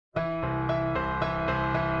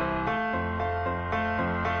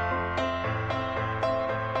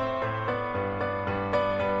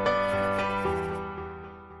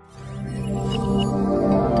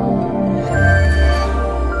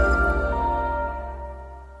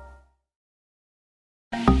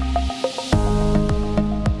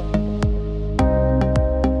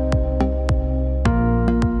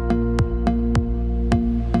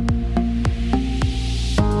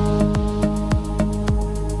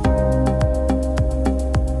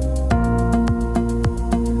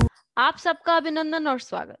आप सबका अभिनंदन और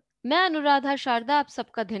स्वागत। मैं अनुराधा शारदा आप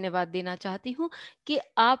सबका धन्यवाद देना चाहती हूँ कि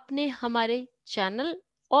आपने हमारे चैनल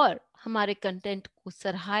और हमारे कंटेंट को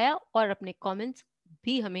सराहाया और अपने कमेंट्स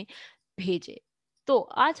भी हमें भेजे। तो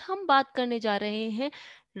आज हम बात करने जा रहे हैं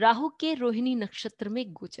राहु के रोहिणी नक्षत्र में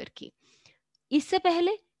गोचर की। इससे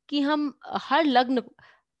पहले कि हम हर लग्न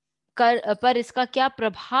पर इसका क्या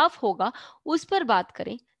प्रभाव होगा उस पर बात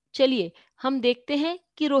करें, चलिए हम देखते हैं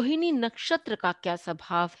कि रोहिणी नक्षत्र का क्या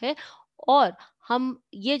स्वभाव है और हम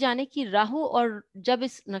ये जाने कि राहु और जब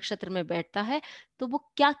इस नक्षत्र में बैठता है तो वो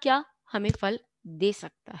क्या क्या हमें फल दे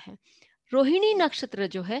सकता है। रोहिणी नक्षत्र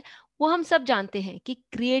जो है वो हम सब जानते हैं कि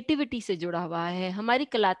क्रिएटिविटी से जुड़ा हुआ है, हमारी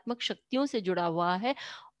कलात्मक शक्तियों से जुड़ा हुआ है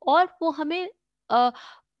और वो हमें अ,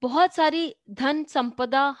 बहुत सारी धन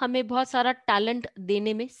संपदा, हमें बहुत सारा टैलेंट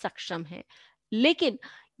देने में सक्षम है। लेकिन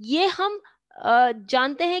ये हम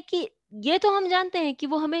जानते हैं कि ये तो हम जानते हैं कि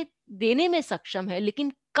वो हमें देने में सक्षम है,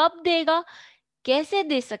 लेकिन कब देगा, कैसे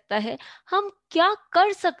दे सकता है, हम क्या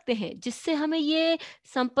कर सकते हैं जिससे हमें ये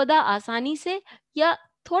संपदा आसानी से या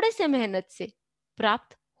थोड़े से मेहनत से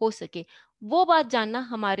प्राप्त हो सके, वो बात जानना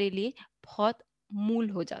हमारे लिए बहुत मूल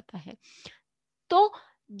हो जाता है। तो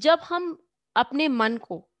जब हम अपने मन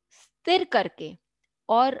को स्थिर करके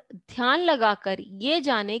और ध्यान लगाकर ये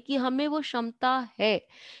जाने कि हमें वो क्षमता है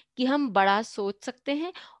कि हम बड़ा सोच सकते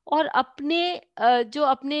हैं और अपने जो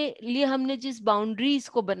अपने लिए हमने जिस बाउंड्रीज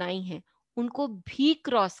को बनाई हैं उनको भी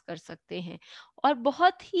क्रॉस कर सकते हैं और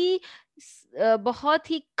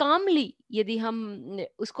बहुत ही कामली यदि हम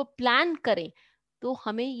उसको प्लान करें तो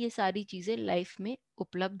हमें ये सारी चीजें लाइफ में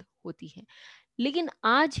उपलब्ध होती हैं। लेकिन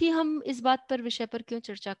आज ही हम इस बात पर विषय पर क्यों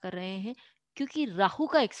चर्चा कर रहे हैं, क्योंकि राहु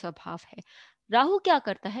का एक स्वभाव है। राहु क्या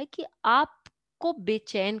करता है कि आपको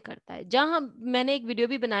बेचैन करता है। जहां मैंने एक वीडियो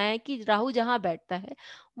भी बनाया है कि राहु जहां बैठता है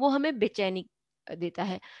वो हमें बेचैनी देता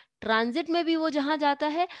है। ट्रांजिट में भी वो जहां जाता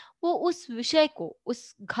है वो उस विषय को,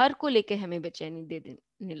 उस घर को लेके हमें बेचैनी दे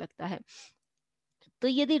देने लगता है। तो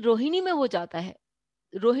यदि रोहिणी में वो जाता है,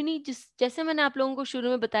 रोहिणी जिस जैसे मैंने आप लोगों को शुरू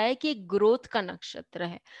में बताया कि एक ग्रोथ का नक्षत्र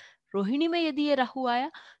है, रोहिणी में यदि ये राहु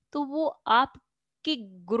आया तो वो आपकी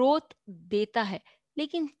ग्रोथ देता है।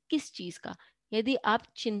 लेकिन किस चीज का? यदि आप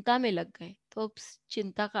चिंता में लग गए तो उस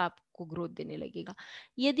चिंता का आपको ग्रोथ देने लगेगा।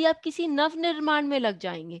 यदि आप किसी नव निर्माण में लग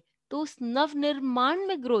जाएंगे तो उस नव निर्माण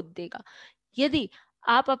में ग्रोथ देगा। यदि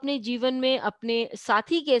आप अपने जीवन में अपने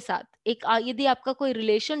साथी के साथ यदि आपका कोई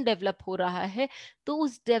रिलेशन डेवलप हो रहा है तो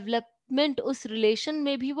उस डेवलपमेंट, उस रिलेशन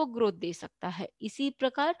में भी वो ग्रोथ दे सकता है। इसी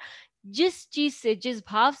प्रकार जिस चीज से, जिस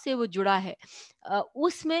भाव से वो जुड़ा है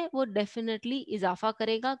उसमें वो डेफिनेटली इजाफा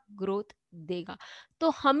करेगा, ग्रोथ देगा। तो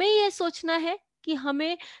हमें ये सोचना है कि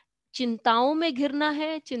हमें चिंताओं में घिरना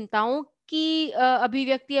है, चिंताओं की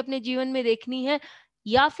अभिव्यक्ति अपने जीवन में देखनी है,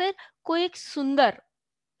 या फिर कोई एक सुंदर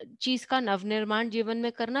चीज का नवनिर्माण जीवन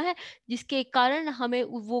में करना है जिसके कारण हमें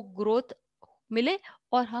वो ग्रोथ मिले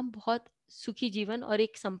और हम बहुत सुखी जीवन और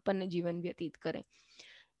एक संपन्न जीवन व्यतीत करें।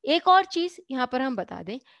 एक और चीज यहाँ पर हम बता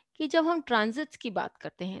दें कि जब हम ट्रांजिट्स की बात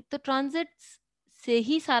करते हैं तो ट्रांजिट्स से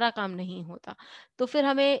ही सारा काम नहीं होता। तो फिर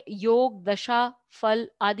हमें योग, दशा, फल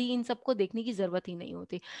आदि इन सबको देखने की जरूरत ही नहीं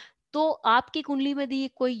होती। तो आपकी कुंडली में यदि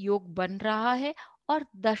कोई योग बन रहा है और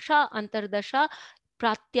दशा, अंतरदशा,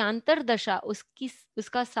 प्रात्यांतर दशा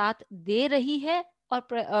उसका साथ दे रही है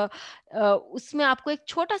और उसमें आपको एक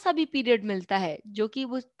छोटा सा भी पीरियड मिलता है जो कि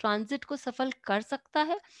वो ट्रांजिट को सफल कर सकता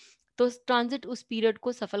है, तो ट्रांजिट उस पीरियड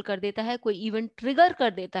को सफल कर देता है, कोई इवेंट ट्रिगर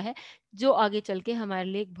कर देता है जो आगे चल के हमारे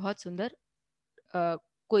लिए एक बहुत सुंदर अ,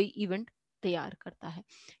 कोई इवेंट तैयार करता है।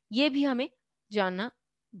 ये भी हमें जानना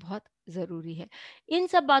बहुत जरूरी है। इन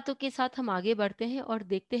सब बातों के साथ हम आगे बढ़ते हैं और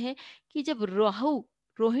देखते हैं कि जब राहु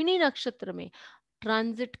रोहिणी नक्षत्र में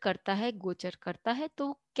ट्रांजिट करता है, गोचर करता है,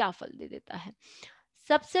 तो क्या फल दे देता है।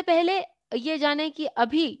 सबसे पहले ये जाने कि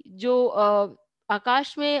अभी जो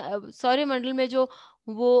आकाश में, सौरमंडल में जो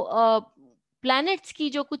वो प्लैनेट्स की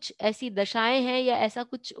जो कुछ ऐसी दशाएं हैं या ऐसा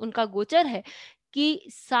कुछ उनका गोचर है कि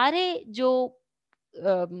सारे जो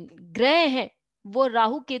ग्रह हैं वो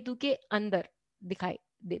राहु केतु के अंदर दिखाई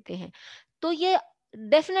देते हैं। तो ये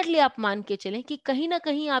डेफिनेटली आप मान के चलें कि कहीं ना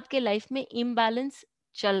कहीं आपके लाइफ में इम्बैलेंस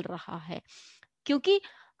चल रहा है। क्योंकि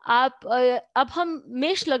अब हम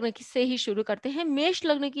मेष लग्न की से ही शुरू करते हैं। मेष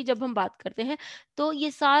लग्न की जब हम बात करते हैं तो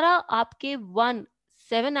ये सारा आपके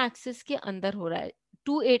 1-7 एक्सिस के अंदर हो रहा है,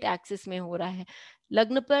 2-8 एक्सिस में हो रहा है।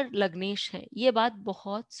 लग्न पर लग्नेश है, ये बात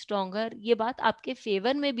बहुत स्ट्रॉन्गर, ये बात आपके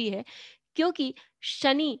फेवर में भी है क्योंकि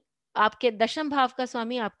शनि आपके दशम भाव का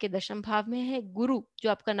स्वामी आपके दशम भाव में है, गुरु जो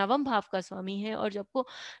आपका नवम भाव का स्वामी है और जो आपको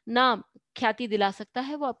नाम ख्याति दिला सकता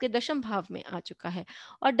है वो आपके दशम भाव में आ चुका है।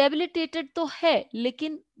 और डेबिलिटेटेड तो है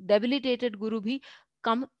लेकिन डेबिलिटेटेड गुरु भी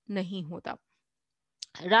कम नहीं होता।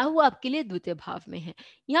 राहु आपके लिए द्वितीय भाव में है।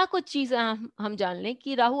 यहाँ कुछ चीजें हम जान लें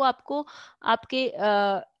कि राहु आपको आपके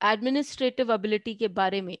एडमिनिस्ट्रेटिव एबिलिटी के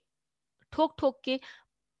बारे में ठोक ठोक के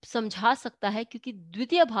समझा सकता है, क्योंकि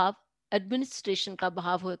द्वितीय भाव एडमिनिस्ट्रेशन का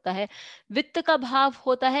भाव होता है, वित्त का भाव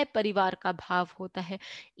होता है, परिवार का भाव होता है।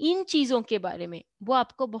 इन चीजों के बारे में वो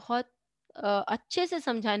आपको बहुत अच्छे से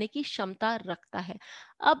समझाने की क्षमता रखता है।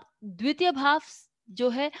 अब द्वितीय भाव जो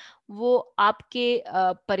है वो आपके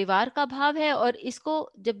परिवार का भाव है, और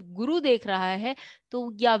इसको जब गुरु देख रहा है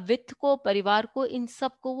तो या वित्त को, परिवार को, इन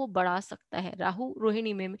सब को वो बढ़ा सकता है। राहु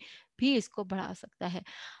रोहिणी में भी इसको बढ़ा सकता है।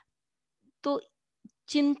 तो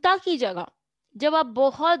चिंता की जगह जब आप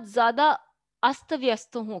बहुत ज्यादा अस्त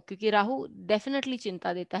व्यस्त हो, क्योंकि राहु डेफिनेटली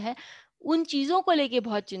चिंता देता है, उन चीजों को लेके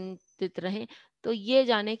बहुत चिंतित रहें, तो ये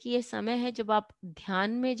जाने कि ये समय है जब आप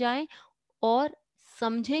ध्यान में जाएं और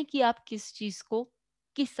समझें कि आप किस चीज को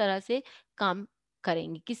किस तरह से काम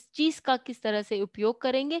करेंगे, किस चीज का किस तरह से उपयोग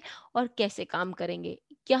करेंगे और कैसे काम करेंगे।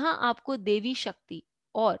 यहाँ आपको देवी शक्ति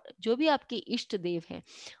और जो भी आपके इष्ट देव हैं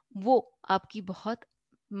वो आपकी बहुत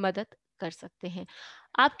मदद कर सकते हैं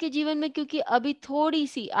आपके जीवन में, क्योंकि अभी थोड़ी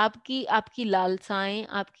सी आपकी आपकी लालसाएं,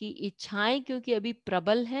 आपकी इच्छाएं क्योंकि अभी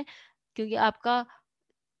प्रबल है, क्योंकि आपका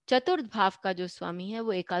चतुर्थ भाव का जो स्वामी है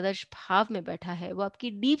वो एकादश भाव में बैठा है, वो आपकी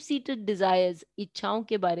डीप सीटेड डिजायर्स, इच्छाओं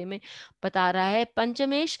के बारे में बता रहा है।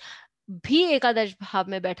 पंचमेश भी एकादश भाव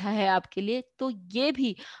में बैठा है आपके लिए, तो ये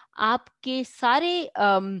भी आपके सारे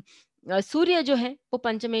सूर्य जो है वो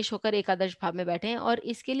पंचमेश होकर एकादश भाव में बैठे हैं, और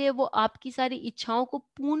इसके लिए वो आपकी सारी इच्छाओं को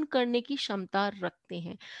पूर्ण करने की क्षमता रखते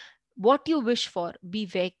हैं। What you wish for, be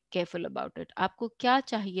very careful about it. आपको क्या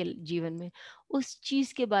चाहिए जीवन में, उस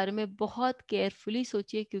चीज के बारे में बहुत केयरफुली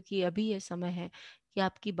सोचिए, क्योंकि अभी यह समय है कि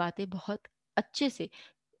आपकी बातें बहुत अच्छे से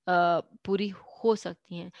पूरी हो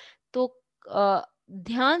सकती हैं। तो अ,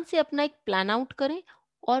 ध्यान से अपना एक प्लान आउट करें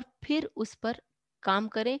और फिर उस पर काम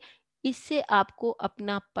करें। इससे आपको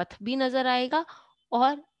अपना पथ भी नजर आएगा,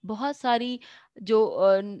 और बहुत सारी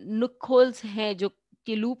जो नुक होल्स हैं, जो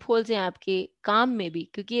कि लूप होल्स हैं आपके काम में भी,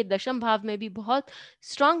 क्योंकि ये दशम भाव में भी बहुत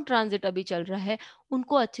स्ट्रांग ट्रांजिट अभी चल रहा है,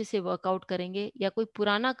 उनको अच्छे से वर्कआउट करेंगे, या कोई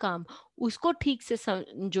पुराना काम उसको ठीक से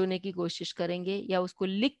समझोने की कोशिश करेंगे, या उसको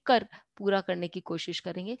लिख कर पूरा करने की कोशिश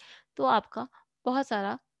करेंगे, तो आपका बहुत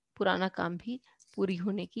सारा पुराना काम भी पूरी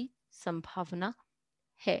होने की संभावना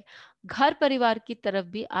है। घर परिवार की तरफ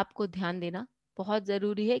भी आपको ध्यान देना बहुत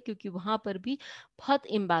जरूरी है, क्योंकि वहां पर भी बहुत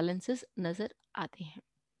इम्बैलेंसेस नजर आते हैं।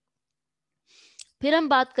 फिर हम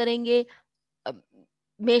बात करेंगे अ,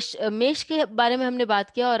 मेष के बारे में हमने बात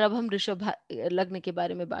किया, और अब हम लग्न के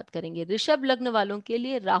बारे में बात करेंगे। ऋषभ लग्न वालों के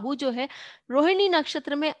लिए राहु जो है रोहिणी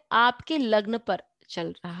नक्षत्र में आपके लग्न पर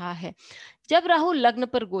चल रहा है। जब राहु लग्न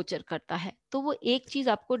पर गोचर करता है तो वो एक चीज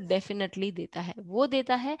आपको डेफिनेटली देता है, वो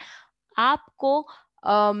देता है आपको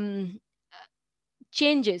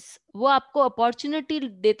चेंजेस, वो आपको अपॉर्चुनिटी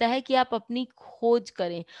देता है कि आप अपनी खोज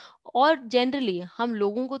करें। और जनरली हम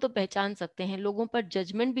लोगों को तो पहचान सकते हैं, लोगों पर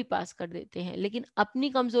जजमेंट भी पास कर देते हैं, लेकिन अपनी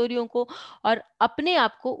कमजोरियों को और अपने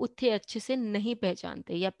आप को उतने अच्छे से नहीं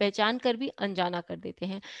पहचानते, या पहचान कर भी अनजाना कर देते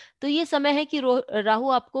हैं। तो ये समय है कि राहु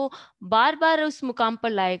आपको बार बार उस मुकाम पर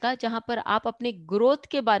लाएगा जहां पर आप अपने ग्रोथ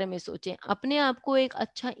के बारे में सोचें, अपने आप को एक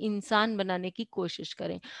अच्छा इंसान बनाने की कोशिश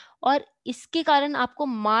करें, और इसके कारण आपको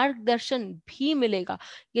मार्गदर्शन भी मिलेगा।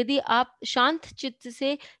 यदि आप शांत चित्त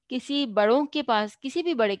से किसी बड़ों के पास, किसी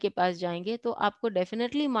भी बड़े के पास जाएंगे, तो आपको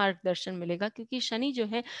डेफिनेटली मार्गदर्शन मिलेगा, क्योंकि शनि जो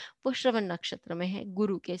है वो श्रवण नक्षत्र में है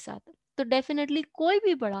गुरु के साथ। तो डेफिनेटली कोई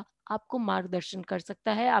भी बड़ा आपको मार्गदर्शन कर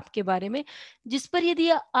सकता है आपके बारे में, जिस पर यदि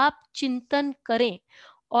आप चिंतन करें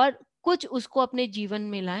और कुछ उसको अपने जीवन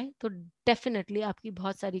में लाएं, तो डेफिनेटली आपकी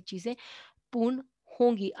बहुत सारी चीजें पूर्ण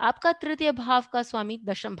होंगी। आपका तृतीय भाव का स्वामी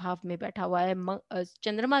दशम भाव में बैठा हुआ है,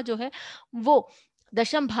 चंद्रमा जो है वो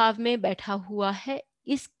दशम भाव में बैठा हुआ है।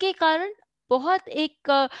 इसके कारण बहुत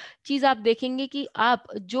एक चीज आप देखेंगे कि आप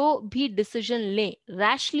जो भी डिसीजन लें,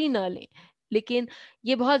 रैशली न लें, लेकिन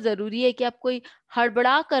ये बहुत जरूरी है कि आप कोई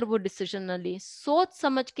हड़बड़ा कर वो डिसीजन न लें। सोच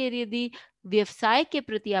समझ के यदि व्यवसाय के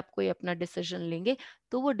प्रति आप कोई अपना डिसीजन लेंगे,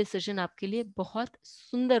 तो वो डिसीजन आपके लिए बहुत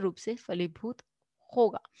सुंदर रूप से फलीभूत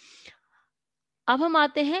होगा। अब हम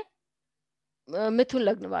आते हैं मिथुन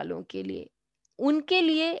लग्न वालों के लिए। उनके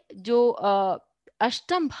लिए जो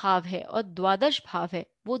अष्टम भाव है और द्वादश भाव है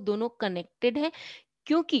वो दोनों कनेक्टेड है,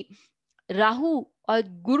 क्योंकि राहु और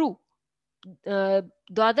गुरु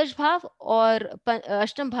द्वादश भाव और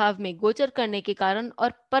अष्टम भाव में गोचर करने के कारण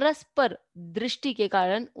और परस्पर दृष्टि के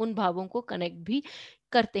कारण उन भावों को कनेक्ट भी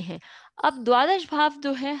करते हैं। अब द्वादश भाव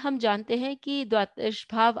जो है, हम जानते हैं कि द्वादश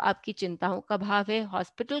भाव आपकी चिंताओं का भाव है,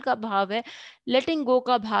 हॉस्पिटल का भाव है, लेटिंग गो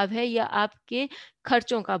का भाव है, या आपके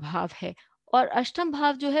खर्चों का भाव है। और अष्टम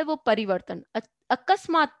भाव जो है वो परिवर्तन,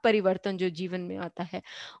 अकस्मात परिवर्तन जो जीवन में आता है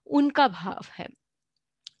उनका भाव है।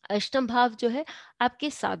 अष्टम भाव जो है आपके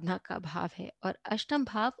साधना का भाव है, और अष्टम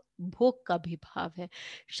भाव भोग का भी भाव है।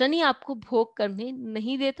 शनि आपको भोग करने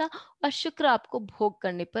नहीं देता और शुक्र आपको भोग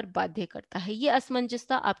करने पर बाध्य करता है। ये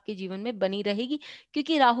असमंजसता आपके जीवन में बनी रहेगी,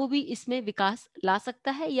 क्योंकि राहु भी इसमें विकास ला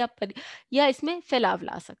सकता है या इसमें फैलाव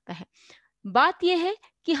ला सकता है। बात यह है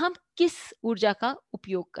कि हम किस ऊर्जा का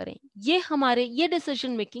उपयोग करें, ये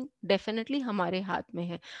डिसीजन मेकिंग डेफिनेटली हमारे हाथ में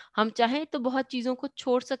है। हम चाहें तो बहुत चीजों को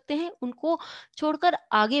छोड़ सकते हैं, उनको छोड़कर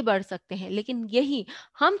आगे बढ़ सकते हैं, लेकिन यही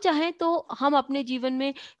हम चाहें तो हम अपने जीवन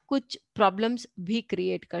में कुछ प्रॉब्लम्स भी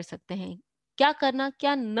क्रिएट कर सकते हैं। क्या करना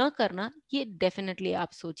क्या न करना, ये डेफिनेटली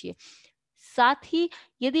आप सोचिए। साथ ही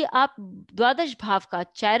यदि आप द्वादश भाव का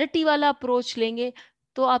चैरिटी वाला अप्रोच लेंगे,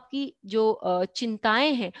 तो आपकी जो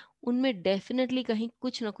चिंताएं हैं उनमें डेफिनेटली कहीं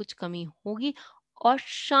कुछ ना कुछ कमी होगी। और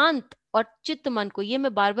शांत और चित्त मन को, ये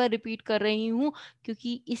मैं बार बार रिपीट कर रही हूँ,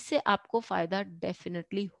 क्योंकि इससे आपको फायदा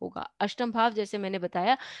डेफिनेटली होगा। अष्टम भाव जैसे मैंने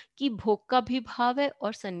बताया कि भोग का भी भाव है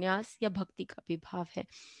और संन्यास या भक्ति का भी भाव है।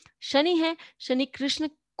 शनि है, शनि कृष्ण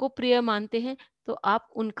को प्रिय मानते हैं, तो आप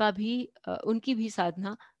उनकी भी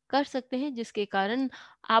साधना कर सकते हैं, जिसके कारण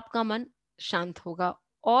आपका मन शांत होगा।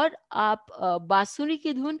 और आप बांसुरी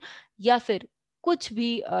की धुन या फिर कुछ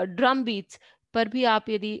भी ड्रम बीट्स पर भी आप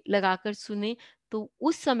यदि लगाकर सुने, तो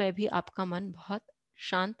उस समय भी आपका मन बहुत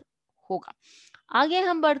शांत होगा। आगे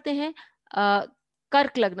हम बढ़ते हैं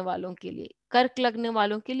कर्क लग्न वालों के लिए। कर्क लग्न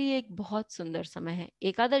वालों के लिए एक बहुत सुंदर समय है।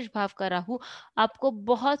 एकादश भाव का राहु आपको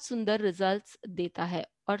बहुत सुंदर रिजल्ट्स देता है,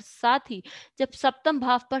 और साथ ही जब सप्तम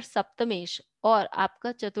भाव पर सप्तमेश और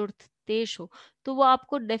आपका चतुर्थ तेज हो, तो वो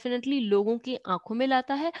आपको डेफिनेटली लोगों की आंखों में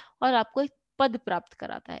लाता है और आपको एक पद प्राप्त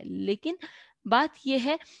कराता है। लेकिन बात यह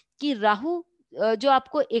है कि राहु जो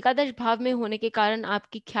आपको एकादश भाव में होने के कारण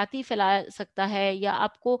आपकी ख्याति फैला सकता है, या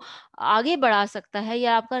आपको आगे बढ़ा सकता है,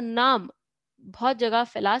 या आपका नाम बहुत जगह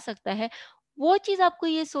फैला सकता है, वो चीज आपको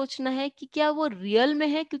ये सोचना है कि क्या वो रियल में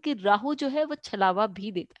है, क्योंकि राहु जो है वो छलावा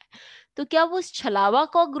भी देता है। तो क्या वो उस छलावा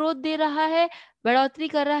को ग्रोथ दे रहा है, बढ़ोतरी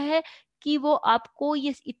कर रहा है, कि वो आपको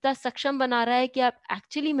ये इतना सक्षम बना रहा है कि आप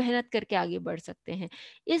एक्चुअली मेहनत करके आगे बढ़ सकते हैं।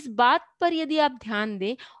 इस बात पर यदि आप ध्यान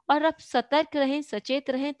दें और आप सतर्क रहें, सचेत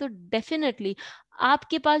रहें, तो डेफिनेटली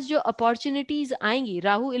आपके पास जो अपॉर्चुनिटीज आएंगी,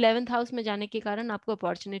 राहु 11th हाउस में जाने के कारण आपको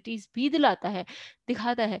अपॉर्चुनिटीज भी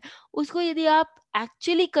दिखाता है, उसको यदि आप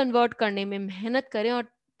एक्चुअली कन्वर्ट करने में मेहनत करें और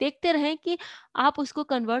देखते रहें कि आप उसको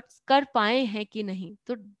कन्वर्ट कर पाए हैं कि नहीं,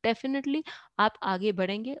 तो डेफिनेटली आप आगे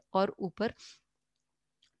बढ़ेंगे और ऊपर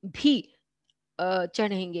भी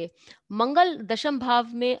चढ़ेंगे। मंगल दशम भाव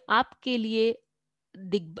में आपके लिए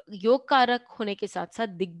योग कारक होने के साथ साथ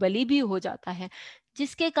दिग्बली भी हो जाता है,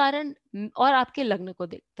 जिसके कारण और आपके लग्न को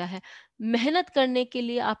देखता है। मेहनत करने के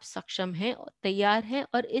लिए आप सक्षम हैं और तैयार हैं,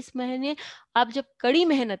 और इस महीने आप जब कड़ी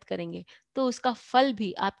मेहनत करेंगे तो उसका फल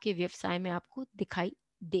भी आपके व्यवसाय में आपको दिखाई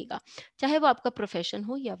देगा, चाहे वो आपका प्रोफेशन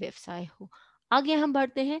हो या व्यवसाय हो। आगे हम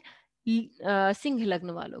बढ़ते हैं सिंह लग्न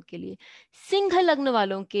वालों के लिए। सिंह लग्न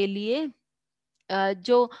वालों के लिए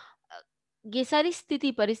जो ये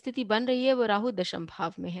सारी परिस्थिति बन रही है, वो राहु दशम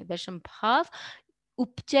भाव में है। दशम भाव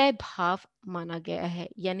उपचय भाव माना गया है,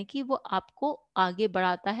 यानी कि वो आपको आगे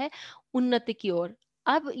बढ़ाता है उन्नति की ओर।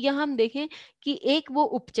 अब यहाँ हम देखें कि एक वो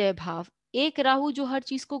उपचय भाव, एक राहु जो हर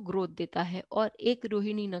चीज को ग्रोथ देता है, और एक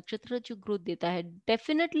रोहिणी नक्षत्र जो ग्रोथ देता है,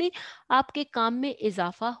 डेफिनेटली आपके काम में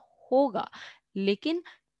इजाफा होगा। लेकिन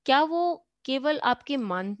क्या वो केवल आपके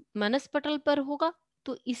मनस पटल पर होगा?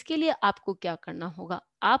 तो इसके लिए आपको क्या करना होगा?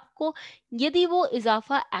 आपको यदि वो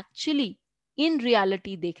इजाफा एक्चुअली इन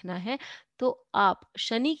रियलिटी देखना है, तो आप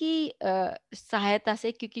शनि की सहायता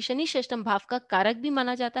से, क्योंकि शनि षष्टम भाव का कारक भी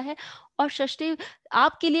माना जाता है, और षष्ठी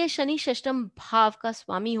आपके लिए शनि षष्टम भाव का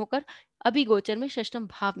स्वामी होकर अभी गोचर में षष्टम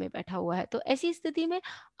भाव में बैठा हुआ है। तो ऐसी स्थिति में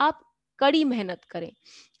आप कड़ी मेहनत करें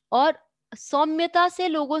और सौम्यता से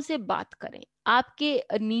लोगों से बात करें,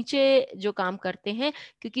 आपके नीचे जो काम करते हैं,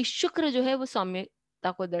 क्योंकि शुक्र जो है वो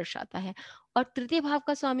सौम्यता को दर्शाता है, और तृतीय भाव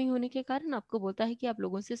का स्वामी होने के कारण आपको बोलता है कि आप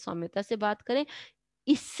लोगों से सौम्यता से बात करें।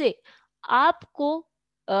 इससे आपको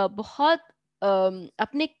बहुत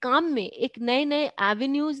अपने काम में एक नए नए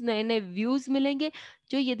एवेन्यूज, नए नए व्यूज मिलेंगे,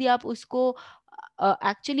 जो यदि आप उसको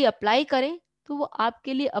एक्चुअली अप्लाई करें, तो वो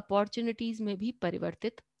आपके लिए अपॉर्चुनिटीज में भी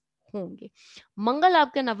परिवर्तित होंगे। मंगल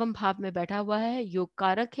आपके नवम भाव में बैठा हुआ है, योग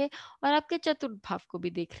कारक है, और आपके चतुर्थ भाव को भी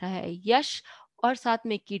देख रहा है। यश और साथ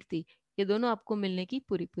में कीर्ति, ये दोनों आपको मिलने की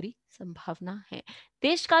पूरी पूरी संभावना है।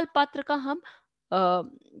 देश काल पात्र का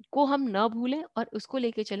को हम न भूलें और उसको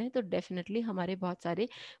लेके चलें, तो डेफिनेटली हमारे बहुत सारे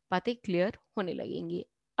बातें क्लियर होने लगेंगी।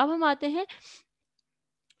 अब हम आते हैं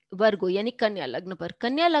वर्गो यानी कन्या लग्न पर।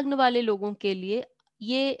 कन्या लग्न वाले लोगों के लिए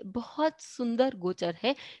ये बहुत सुंदर गोचर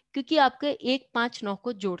है क्योंकि आपके 1 5 9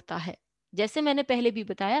 को जोड़ता है। जैसे मैंने पहले भी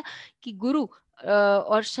बताया कि गुरु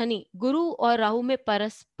और शनि, गुरु और राहु में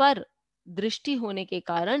परस्पर दृष्टि होने के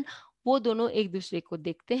कारण वो दोनों एक दूसरे को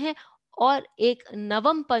देखते हैं और एक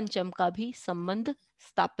नवम पंचम का भी संबंध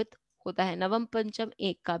स्थापित होता है। नवम पंचम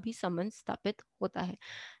एक का भी संबंध स्थापित होता है।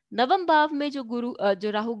 नवम भाव में जो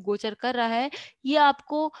जो राहु गोचर कर रहा है, ये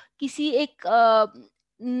आपको किसी एक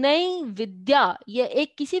नई विद्या या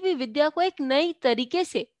एक किसी भी विद्या को एक नई तरीके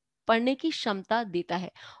से पढ़ने की क्षमता देता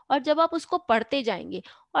है। और जब आप उसको पढ़ते जाएंगे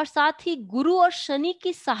और साथ ही गुरु और शनि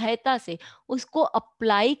की सहायता से उसको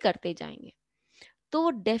अप्लाई करते जाएंगे, तो वो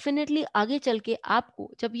डेफिनेटली आगे चल के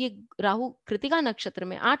आपको, जब ये राहु कृतिका नक्षत्र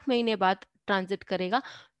में 8 महीने बाद ट्रांजिट करेगा,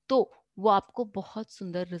 तो वो आपको बहुत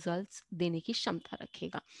सुंदर रिजल्ट्स देने की क्षमता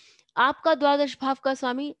रखेगा। आपका द्वादश भाव का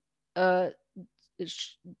स्वामी अ,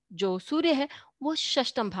 जो सूर्य है, वो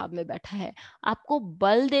षष्टम भाव में बैठा है। आपको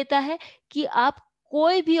बल देता है कि आप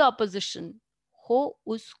कोई भी ऑपोजिशन हो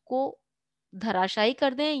उसको धराशायी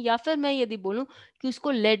कर दें, या फिर मैं यदि बोलूं कि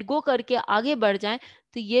उसको लेट गो करके आगे बढ़ जाएं,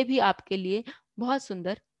 तो ये भी आपके लिए बहुत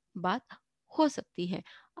सुंदर बात हो सकती है।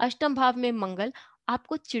 अष्टम भाव में मंगल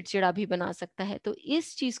आपको चिड़चिड़ा भी बना सकता है, तो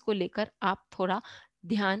इस चीज को लेकर आप थोड़ा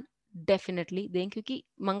ध्यान डेफिनेटली दें, क्योंकि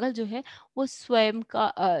मंगल जो है वो स्वयं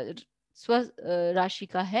का स्व राशि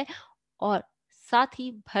का है और साथ ही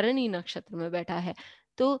भरणी नक्षत्र में बैठा है।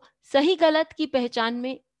 तो सही गलत की पहचान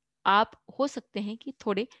में आप हो सकते हैं कि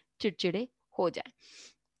थोड़े चिड़चिड़े हो जाए।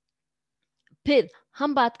 फिर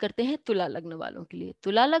हम बात करते हैं तुला लग्न वालों के लिए।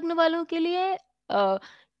 तुला लग्न वालों के लिए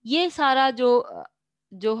ये सारा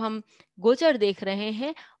जो हम गोचर देख रहे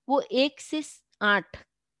हैं, वो 1 से 8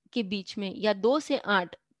 के बीच में या 2 से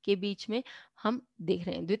 8 के बीच में हम देख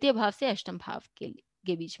रहे हैं, द्वितीय भाव से अष्टम भाव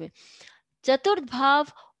के बीच में। चतुर्थ भाव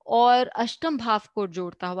और अष्टम भाव को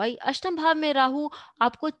जोड़ता हुआ, अष्टम भाव में राहु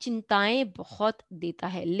आपको चिंताएं बहुत देता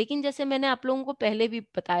है, लेकिन जैसे मैंने आप लोगों को पहले भी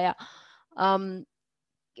बताया, अम,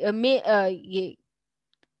 ये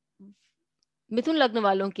मिथुन लग्न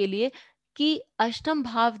वालों के लिए, कि अष्टम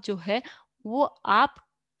भाव जो है वो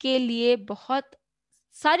आपके लिए बहुत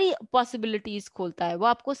सारी पॉसिबिलिटीज खोलता है। वो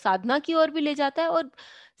आपको साधना की ओर भी ले जाता है और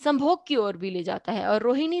संभोग की ओर भी ले जाता है, और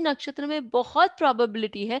रोहिणी नक्षत्र में बहुत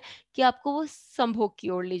प्रोबेबिलिटी है कि आपको वो संभोग की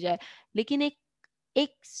ओर ले जाए। लेकिन एक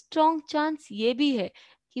एक स्ट्रॉन्ग चांस ये भी है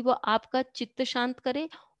कि वो आपका चित्त शांत करे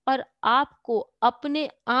और आपको अपने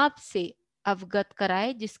आप से अवगत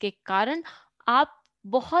कराए, जिसके कारण आप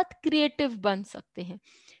बहुत क्रिएटिव बन सकते हैं।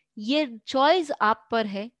 ये चॉइस आप पर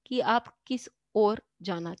है कि आप किस ओर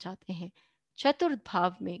जाना चाहते हैं। चतुर्थ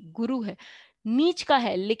भाव में गुरु है, नीच का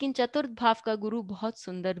है, लेकिन चतुर्थ भाव का गुरु बहुत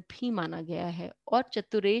सुंदर भी माना गया है और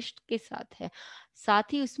चतुरेश के साथ है।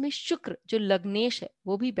 साथ ही उसमें शुक्र जो लग्नेश है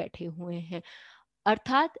वो भी बैठे हुए हैं।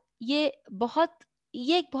 अर्थात ये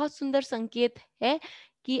एक बहुत सुंदर संकेत है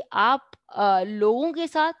कि आप लोगों के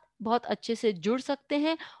साथ बहुत अच्छे से जुड़ सकते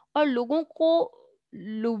हैं और लोगों को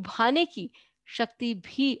लुभाने की शक्ति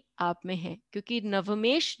भी आप में है, क्योंकि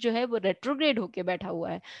नवमेश जो है वो रेट्रोग्रेड होके बैठा हुआ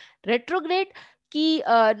है। रेट्रोग्रेड की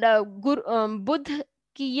बुध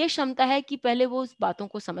की ये क्षमता है कि पहले वो उस बातों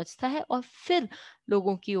को समझता है और फिर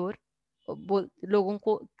लोगों की ओर लोगों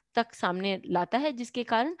को तक सामने लाता है, जिसके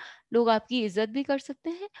कारण लोग आपकी इज्जत भी कर सकते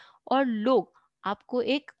हैं और लोग आपको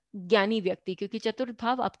एक ज्ञानी व्यक्ति, क्योंकि चतुर्थ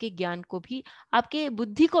भाव आपके ज्ञान को भी, आपके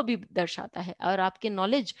बुद्धि को भी दर्शाता है और आपके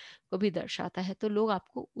नॉलेज को भी दर्शाता है, तो लोग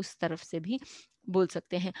आपको उस तरफ से भी बोल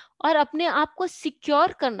सकते हैं। और अपने आप को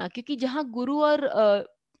सिक्योर करना, क्योंकि जहां गुरु और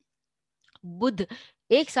बुध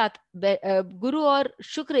एक साथ गुरु और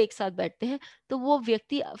शुक्र एक साथ बैठते हैं, तो वो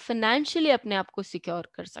व्यक्ति फाइनेंशियली अपने आप को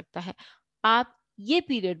सिक्योर कर सकता है। आप ये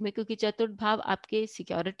पीरियड में, क्योंकि चतुर्थ भाव आपके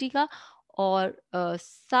सिक्योरिटी का और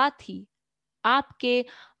साथ ही आपके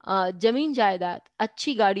जमीन जायदाद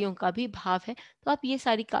अच्छी गाड़ियों का भी भाव है, तो आप ये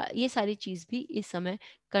सारी चीज भी इस समय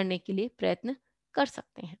करने के लिए प्रयत्न कर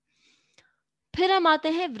सकते हैं। फिर हम आते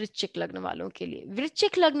हैं वृश्चिक लग्न वालों के लिए।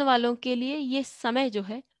 वृश्चिक लग्न वालों के लिए ये समय जो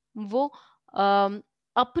है वो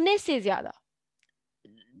अपने से ज्यादा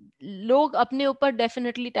लोग अपने ऊपर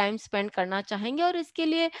डेफिनेटली टाइम स्पेंड करना चाहेंगे, और इसके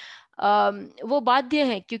लिए वो बाध्य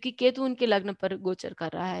है क्योंकि केतु उनके लग्न पर गोचर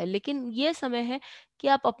कर रहा है। लेकिन ये समय है कि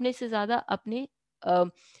आप अपने से ज्यादा अपने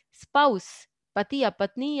स्पाउस, पति या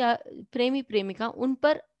पत्नी या प्रेमी प्रेमिका, उन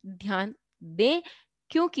पर ध्यान दें,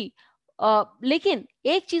 क्योंकि लेकिन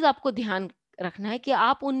एक चीज आपको ध्यान रखना है कि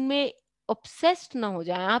आप उनमें ऑब्सेस्ड ना हो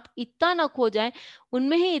जाएं, आप इतना ना खो जाएं,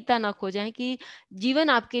 उनमें ही इतना ना खो जाएं कि जीवन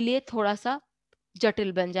आपके लिए थोड़ा सा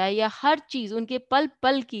जटिल बन जाए, या हर चीज उनके पल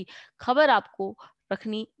पल की खबर आपको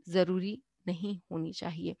रखनी जरूरी नहीं होनी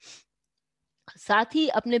चाहिए। साथ ही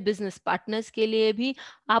अपने बिजनेस पार्टनर्स के लिए भी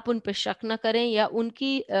आप उन पर शक न करें या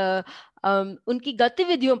उनकी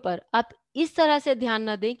गतिविधियों पर आप इस तरह से ध्यान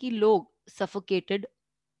न दें कि लोग सफोकेटेड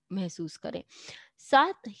महसूस करें।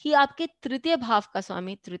 साथ ही आपके तृतीय भाव का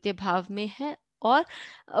स्वामी तृतीय भाव में है और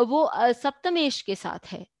वो सप्तमेश के साथ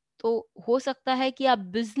है, तो हो सकता है कि आप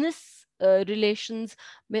बिजनेस रिलेशंस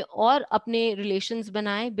में और अपने रिलेशंस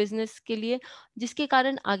बनाएं बिजनेस के लिए, जिसके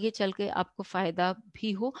कारण आगे चल के आपको फायदा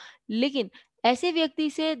भी हो। लेकिन ऐसे व्यक्ति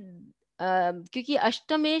से क्योंकि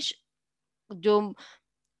अष्टमेश जो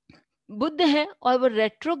बुध है और वो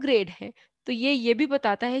रेट्रोग्रेड है, तो ये भी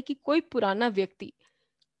बताता है कि कोई पुराना व्यक्ति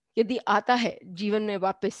यदि आता है जीवन में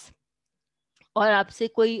वापस और आपसे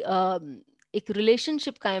कोई एक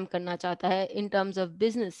रिलेशनशिप कायम करना चाहता है इन टर्म्स ऑफ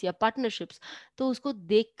बिजनेस या पार्टनरशिप्स, तो उसको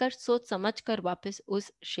देखकर सोच समझ कर वापस उस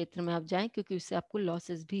क्षेत्र में आप जाएं, क्योंकि उससे आपको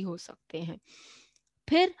लॉसेस भी हो सकते हैं।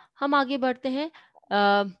 फिर हम आगे बढ़ते हैं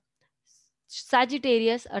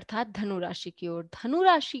सैजिटेरियस अर्थात धनु राशि की ओर। धनु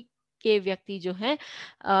राशि के व्यक्ति जो हैं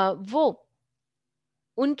वो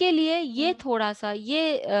उनके लिए ये थोड़ा सा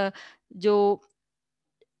जो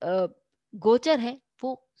गोचर है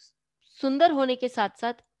वो सुंदर होने के साथ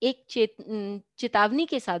साथ एक चेतावनी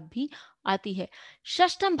के साथ भी आती है।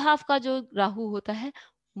 षष्ठम भाव का जो राहु होता है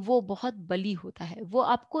वो बहुत बली होता है, वो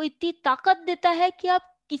आपको इतनी ताकत देता है कि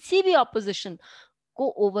आप किसी भी ऑपोजिशन को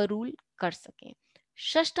ओवररूल कर सकें।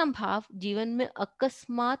 षष्ठम भाव जीवन में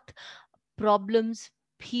अकस्मात प्रॉब्लम्स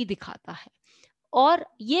भी दिखाता है, और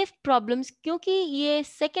ये प्रॉब्लम्स क्योंकि ये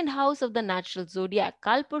second house of the natural जोडियाक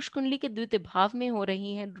काल पुरुष कुंडली के द्वितीय भाव में हो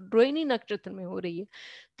रही है, रोहिणी नक्षत्र में हो रही है,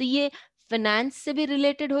 तो ये फाइनेंस से भी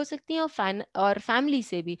रिलेटेड हो सकती है और फैमिली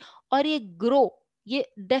से भी, और ये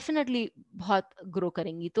डेफिनेटली बहुत ग्रो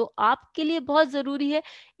करेंगी। तो आपके लिए बहुत जरूरी है,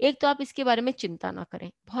 एक तो आप इसके बारे में चिंता ना करें,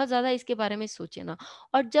 बहुत ज्यादा इसके बारे में सोचे ना,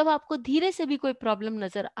 और जब आपको धीरे से भी कोई प्रॉब्लम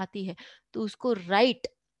नजर आती है तो उसको राइट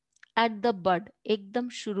एट द बड एकदम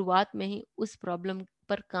शुरुआत में ही उस प्रॉब्लम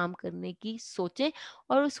पर काम करने की सोचें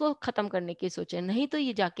और उसको खत्म करने की सोचें, नहीं तो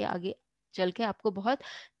ये जाके आगे चल के आपको बहुत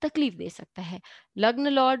तकलीफ दे सकता है। लग्न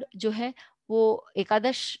लॉर्ड जो है वो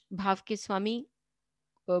एकादश भाव के स्वामी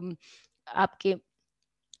आपके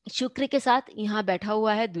शुक्र के साथ यहाँ बैठा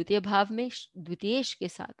हुआ है द्वितीय भाव में, द्वितीयेश के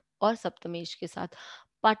साथ और सप्तमेश के साथ।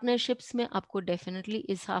 पार्टनरशिप्स में आपको डेफिनेटली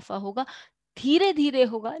इजाफा होगा, धीरे धीरे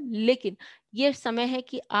होगा, लेकिन ये समय है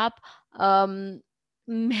कि आप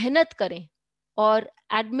मेहनत करें और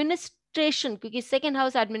एडमिनिस्ट्रेशन, क्योंकि सेकेंड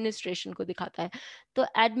हाउस एडमिनिस्ट्रेशन को दिखाता है, तो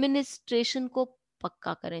एडमिनिस्ट्रेशन को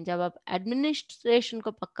पक्का करें। जब आप एडमिनिस्ट्रेशन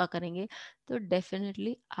को पक्का करेंगे तो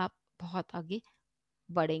डेफिनेटली आप बहुत आगे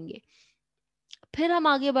बढ़ेंगे। फिर हम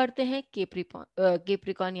आगे बढ़ते हैं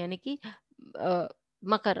केप्रिकॉन यानी कि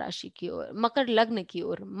मकर राशि की ओर, मकर लग्न की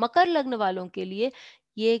ओर। मकर लग्न वालों के लिए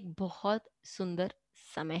ये एक बहुत सुंदर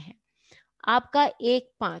समय है। आपका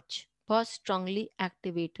 1-5 बहुत स्ट्रांगली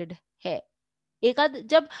एक्टिवेटेड है।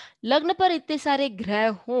 जब लग्न पर इतने सारे ग्रह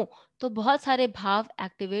हों तो बहुत सारे भाव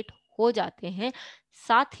एक्टिवेट हो जाते हैं,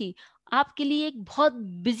 साथ ही आपके लिए एक बहुत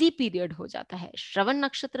बिजी पीरियड हो जाता है। श्रवण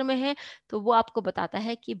नक्षत्र में है तो वो आपको बताता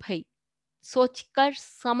है कि भाई सोचकर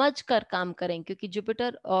समझकर काम करें, क्योंकि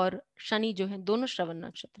जुपिटर और शनि जो है दोनों श्रवण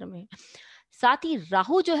नक्षत्र में है। साथ ही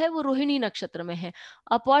राहु जो है वो रोहिणी नक्षत्र में है।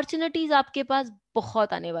 अपॉर्चुनिटीज आपके पास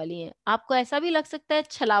बहुत आने वाली हैं। आपको ऐसा भी लग सकता है,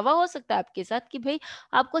 छलावा हो सकता है आपके साथ कि भाई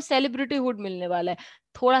आपको सेलिब्रिटीहुड मिलने वाला है।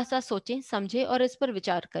 थोड़ा सा सोचें समझें और इस पर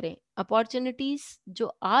विचार करें। अपॉर्चुनिटीज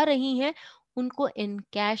जो आ रही हैं उनको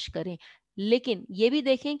इनकैश करें, लेकिन ये भी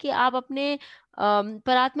देखें कि आप अपने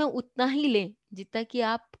परात में उतना ही लें जितना कि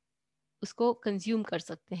आप उसको कंज्यूम कर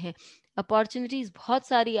सकते हैं। अपॉर्चुनिटीज बहुत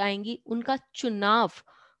सारी आएंगी, उनका चुनाव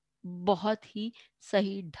बहुत ही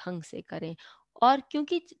सही ढंग से करें। और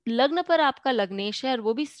क्योंकि लग्न पर आपका लग्नेश है और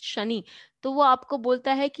वो भी शनि, तो वो आपको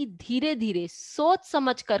बोलता है कि धीरे धीरे सोच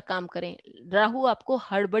समझ कर काम करें। राहु आपको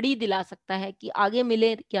हड़बड़ी दिला सकता है कि आगे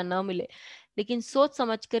मिले या ना मिले, लेकिन सोच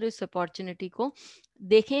समझ कर उस अपॉर्चुनिटी को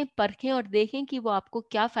देखें, परखें और देखें कि वो आपको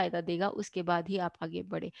क्या फायदा देगा, उसके बाद ही आप आगे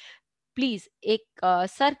बढ़े। प्लीज एक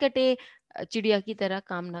सर कटे चिड़िया की तरह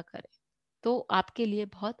काम ना करें, तो आपके लिए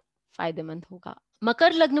बहुत फायदेमंद होगा।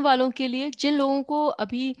 मकर लग्न वालों के लिए, जिन लोगों को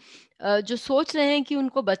अभी जो सोच रहे हैं कि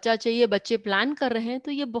उनको बच्चा चाहिए, बच्चे प्लान कर रहे हैं,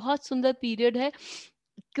 तो ये बहुत सुंदर पीरियड है,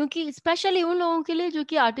 क्योंकि स्पेशली उन लोगों के लिए जो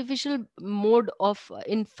कि artificial mode of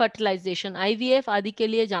in fertilisation IVF आदि के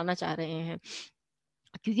लिए जाना चाह रहे हैं।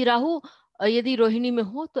 क्योंकि राहु यदि रोहिणी में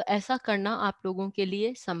हो तो ऐसा करना आप लोगों के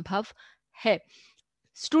लिए संभव है।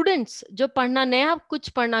 स्टूडेंट्स जो नया कुछ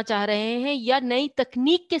पढ़ना चाह रहे हैं या नई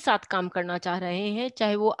तकनीक के साथ काम करना चाह रहे हैं,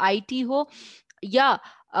 चाहे वो आईटी हो या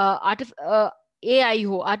एआई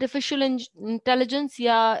हो, आर्टिफिशियल इंटेलिजेंस,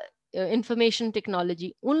 या इंफॉर्मेशन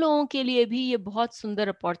टेक्नोलॉजी, उन लोगों के लिए भी ये बहुत सुंदर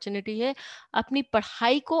अपॉर्चुनिटी है अपनी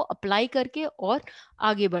पढ़ाई को अप्लाई करके और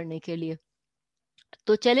आगे बढ़ने के लिए।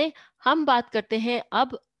 तो चले हम बात करते हैं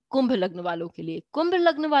अब कुंभ लग्न वालों के लिए। कुंभ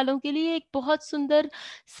लग्न वालों के लिए एक बहुत सुंदर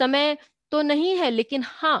समय तो नहीं है, लेकिन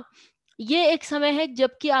हाँ, ये एक समय है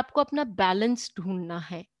जबकि आपको अपना बैलेंस ढूंढना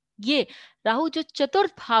है। ये राहु जो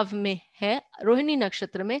चतुर्थ भाव में है रोहिणी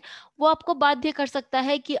नक्षत्र में, वो आपको बाध्य कर सकता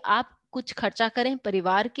है कि आप कुछ खर्चा करें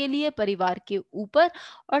परिवार के लिए, परिवार के ऊपर,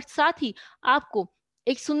 और साथ ही आपको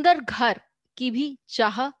एक सुंदर घर की भी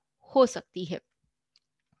चाह हो सकती है।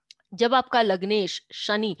 जब आपका लग्नेश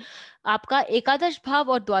शनि आपका एकादश भाव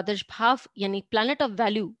और द्वादश भाव यानी प्लैनेट ऑफ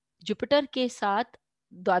वैल्यू जुपिटर के साथ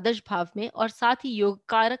द्वादश भाव में, और साथ ही योग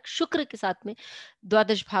कारक शुक्र के साथ में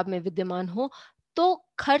द्वादश भाव में विद्यमान हो, तो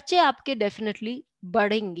खर्चे आपके डेफिनेटली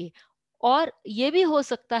बढ़ेंगे। और ये भी हो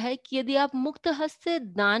सकता है कि यदि आप मुक्त हस्त से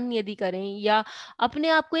दान यदि करें या अपने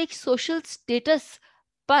आप को एक सोशल स्टेटस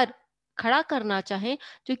पर खड़ा करना चाहें,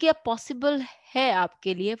 जो कि अब पॉसिबल है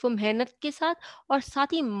आपके लिए, वो मेहनत के साथ और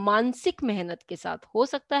साथ ही मानसिक मेहनत के साथ हो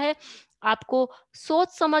सकता है। आपको सोच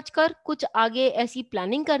समझकर कुछ आगे ऐसी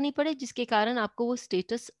प्लानिंग करनी पड़े जिसके कारण आपको वो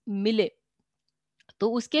स्टेटस मिले,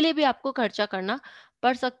 तो उसके लिए भी आपको खर्चा करना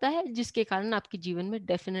पड़ सकता है, जिसके कारण आपके जीवन में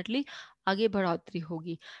डेफिनेटली आगे बढ़ोतरी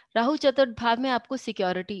होगी। राहु चतुर्थ भाव में आपको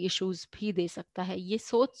सिक्योरिटी इश्यूज भी दे सकता है। ये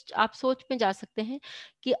आप सोच में जा सकते हैं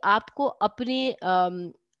कि आपको अपने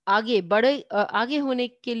आगे आगे होने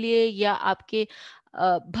के लिए या आपके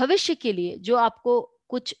भविष्य के लिए जो आपको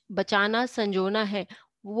कुछ बचाना संजोना है,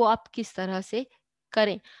 वो आप किस तरह से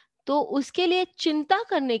करें। तो उसके लिए चिंता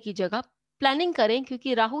करने की जगह प्लानिंग करें,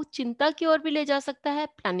 क्योंकि राहु चिंता की ओर भी ले जा सकता है,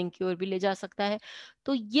 प्लानिंग की ओर भी ले जा सकता है।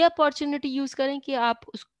 तो ये अपॉर्चुनिटी यूज करें कि आप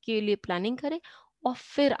उसके लिए प्लानिंग करें और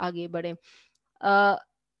फिर आगे बढ़ें। अ,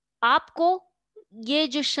 आपको ये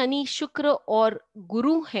जो शनि शुक्र और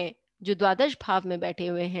गुरु हैं जो द्वादश भाव में बैठे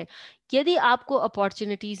हुए हैं, यदि आपको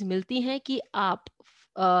अपॉर्चुनिटीज मिलती हैं कि आप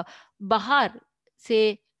अ, बाहर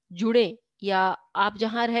से जुड़े या आप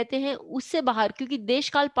जहां रहते हैं उससे बाहर, क्योंकि देश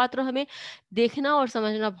काल पात्र हमें देखना और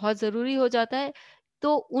समझना बहुत जरूरी हो जाता है,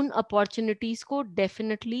 तो उन अपॉर्चुनिटीज को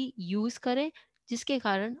डेफिनेटली यूज करें, जिसके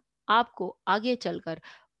कारण आपको आगे चलकर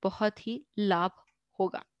बहुत ही लाभ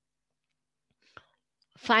होगा।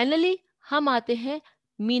 फाइनली हम आते हैं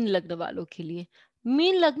मीन लग्न वालों के लिए।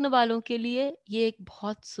 मीन लग्न वालों के लिए ये एक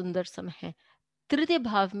बहुत सुंदर समय है। तृतीय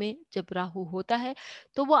भाव में जब राहु होता है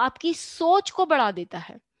तो वो आपकी सोच को बढ़ा देता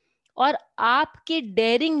है और आपके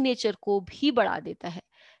डेयरिंग नेचर को भी बढ़ा देता है,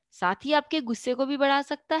 साथ ही आपके गुस्से को भी बढ़ा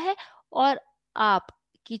सकता है और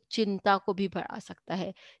आपकी चिंता को भी बढ़ा सकता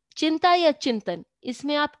है। चिंता या चिंतन,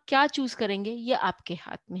 इसमें आप क्या चूज करेंगे ये आपके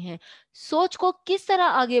हाथ में है। सोच को किस तरह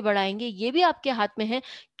आगे बढ़ाएंगे ये भी आपके हाथ में है,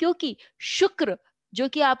 क्योंकि शुक्र जो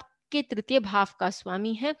कि आपके तृतीय भाव का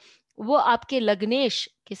स्वामी है, वो आपके लग्नेश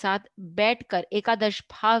के साथ बैठकर एकादश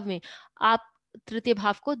भाव में आप तृतीय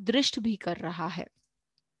भाव को दृष्ट भी कर रहा है।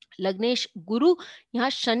 लग्नेश गुरु यहाँ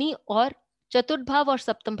शनि और चतुर्थ भाव और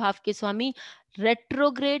सप्तम भाव के स्वामी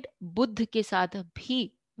रेट्रोग्रेड बुध के साथ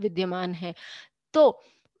भी विद्यमान है। तो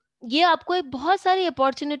ये आपको एक बहुत सारी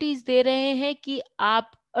अपॉर्चुनिटीज दे रहे हैं कि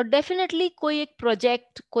आप, और डेफिनेटली कोई एक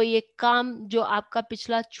प्रोजेक्ट, कोई एक काम जो आपका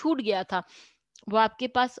पिछला छूट गया था, वो आपके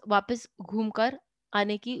पास वापस घूमकर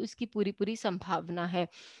आने की उसकी पूरी पूरी संभावना है।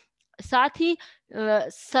 साथ ही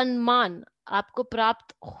सम्मान आपको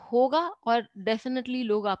प्राप्त होगा और डेफिनेटली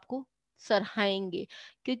लोग आपको सराहेंगे,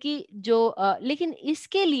 क्योंकि जो लेकिन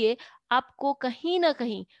इसके लिए आपको कहीं ना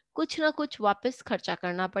कहीं कुछ ना कुछ वापस खर्चा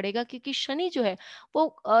करना पड़ेगा, क्योंकि शनि जो है वो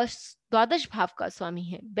द्वादश भाव का स्वामी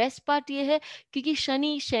है। बेस्ट पार्ट ये है क्योंकि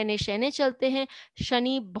शनि शैने शैने चलते हैं,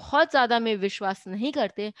 शनि बहुत ज्यादा में विश्वास नहीं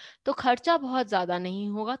करते, तो खर्चा बहुत ज्यादा नहीं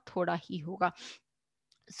होगा, थोड़ा ही होगा।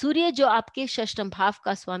 सूर्य जो आपके षष्ठम भाव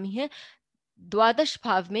का स्वामी है, द्वादश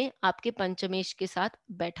भाव में आपके पंचमेश के साथ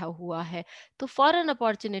बैठा हुआ है, तो फॉरेन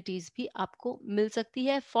अपॉर्चुनिटीज भी आपको मिल सकती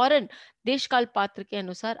है। फॉरेन देश काल पात्र के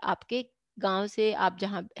अनुसार आपके गांव से, आप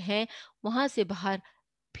जहां हैं वहां से बाहर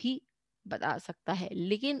भी बता सकता है,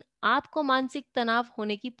 लेकिन आपको मानसिक तनाव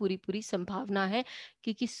होने की पूरी पूरी संभावना है,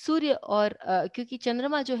 क्योंकि सूर्य और क्योंकि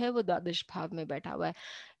चंद्रमा जो है वो द्वादश भाव में बैठा हुआ है।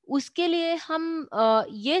 उसके लिए हम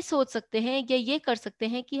ये सोच सकते हैं या ये कर सकते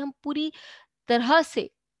हैं कि हम पूरी तरह से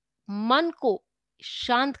मन को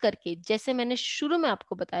शांत करके, जैसे मैंने शुरू में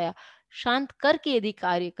आपको बताया, शांत करके यदि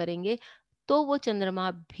कार्य करेंगे तो वो चंद्रमा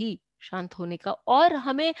भी शांत होने का, और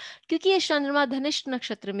हमें, क्योंकि ये चंद्रमा धनिष्ठ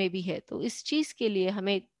नक्षत्र में भी है, तो इस चीज के लिए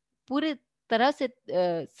हमें पूरे तरह से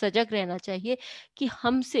सजग रहना चाहिए कि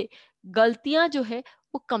हमसे गलतियां जो है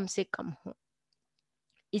वो कम से कम हो।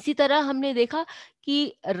 इसी तरह हमने देखा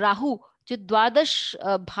कि राहु जो द्वादश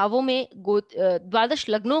भावों में द्वादश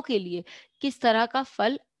लग्नों के लिए किस तरह का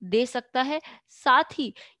फल दे सकता है। साथ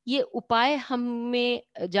ही ये उपाय हमें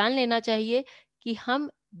जान लेना चाहिए कि हम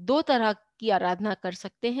 2 तरह की आराधना कर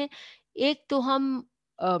सकते हैं। एक तो हम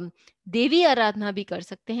अम, देवी आराधना भी कर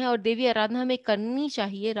सकते हैं और देवी आराधना हमें करनी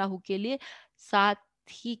चाहिए राहु के लिए। साथ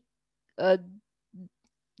ही अ,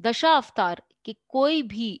 दशा अवतार के कोई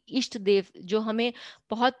भी इष्ट देव जो हमें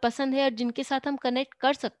बहुत पसंद है और जिनके साथ हम कनेक्ट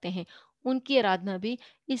कर सकते हैं, उनकी आराधना भी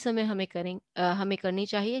इस समय हमें करनी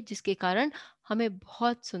चाहिए, जिसके कारण हमें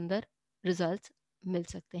बहुत सुंदर रिजल्ट्स मिल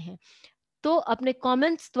सकते हैं। तो अपने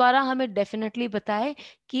कमेंट्स द्वारा हमें डेफिनेटली बताएं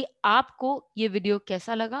कि आपको ये वीडियो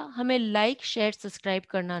कैसा लगा। हमें लाइक, शेयर, सब्सक्राइब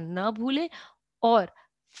करना ना भूलें और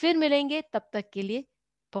फिर मिलेंगे, तब तक के लिए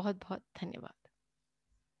बहुत-बहुत धन्यवाद।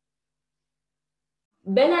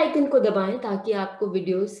 बेल आइकन को दबाएं ताकि आपको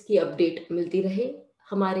वीडियोस की अपडेट मिलती रहे।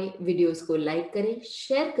 हमारे वीडियोस को लाइक करें,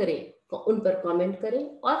 शेयर करें, उन पर कमेंट करें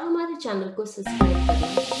और हमारे चैनल को सब्सक्राइब करना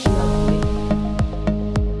ना भूलें।